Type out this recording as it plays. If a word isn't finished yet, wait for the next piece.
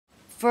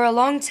For a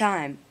long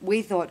time,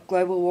 we thought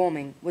global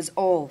warming was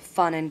all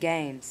fun and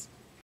games.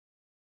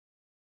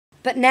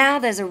 But now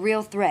there's a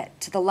real threat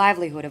to the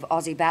livelihood of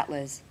Aussie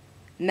battlers.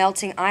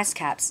 Melting ice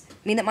caps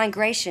mean that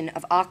migration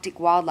of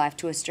Arctic wildlife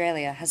to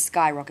Australia has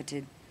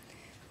skyrocketed.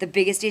 The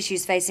biggest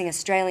issues facing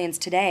Australians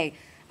today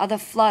are the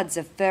floods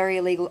of furry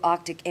illegal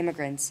Arctic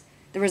immigrants,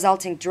 the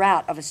resulting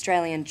drought of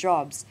Australian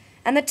jobs,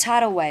 and the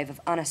tidal wave of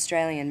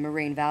un-Australian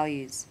marine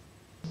values.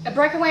 A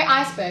breakaway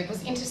iceberg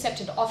was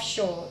intercepted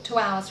offshore 2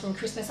 hours from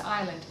Christmas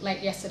Island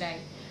late yesterday.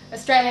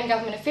 Australian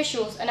government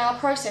officials are now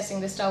processing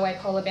the stowaway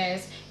polar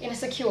bears in a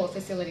secure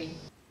facility.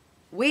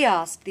 We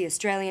asked the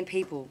Australian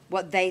people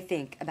what they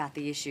think about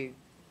the issue.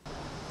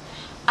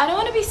 I don't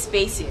want to be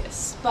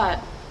specious, but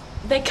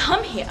they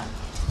come here,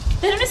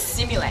 they don't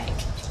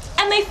assimilate,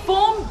 and they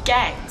form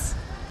gangs.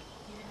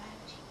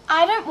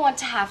 I don't want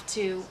to have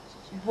to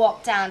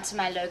walk down to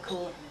my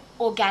local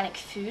organic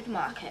food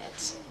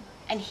market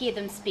and hear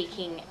them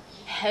speaking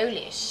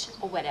Polish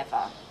or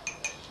whatever.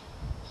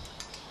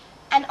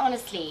 And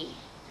honestly,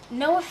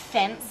 no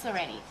offense or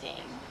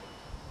anything,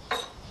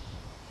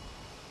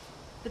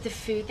 but the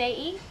food they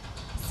eat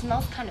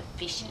smells kind of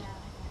fishy.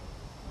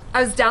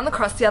 I was down the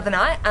cross the other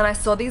night and I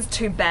saw these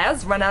 2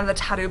 bears run out of the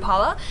tattoo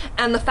parlour,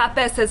 and the fat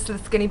bear says to the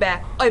skinny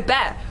bear, "Oh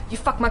bear, you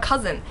fucked my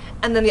cousin."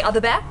 And then the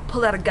other bear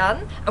pulled out a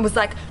gun and was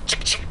like,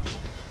 "Chick, chick."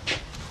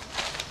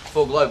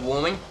 Before global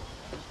warming,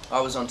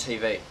 I was on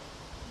TV.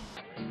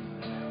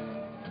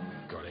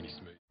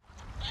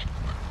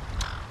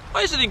 I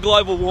used to think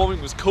global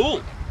warming was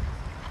cool.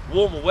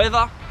 Warmer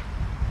weather,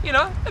 you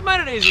know, it made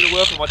it easier to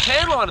work on my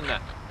tan line and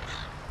that.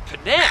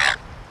 But now,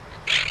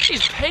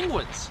 these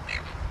penguins,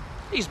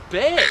 these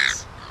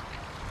bears,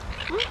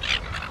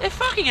 they're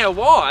fucking our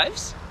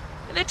wives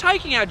and they're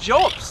taking our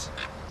jobs.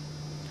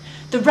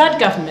 The Rudd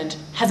government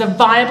has a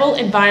viable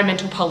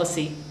environmental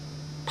policy.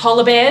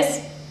 Polar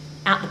bears,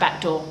 out the back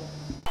door.